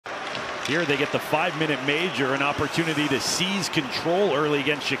Here they get the 5-minute major, an opportunity to seize control early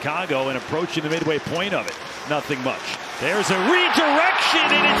against Chicago and approaching the midway point of it. Nothing much. There's a redirection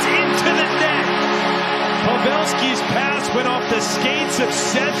and it's into the net. Pavelski's pass went off the skates of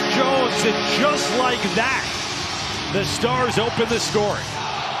Seth Jones, and just like that, the Stars open the scoring.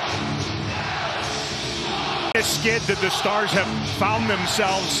 A skid that the Stars have found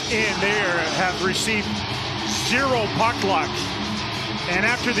themselves in. They have received zero puck luck. And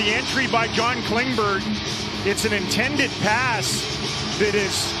after the entry by John Klingberg, it's an intended pass that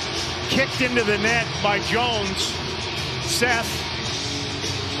is kicked into the net by Jones, Seth,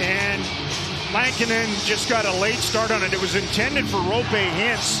 and Lankinen just got a late start on it. It was intended for Roope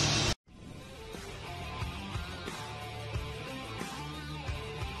Hintz.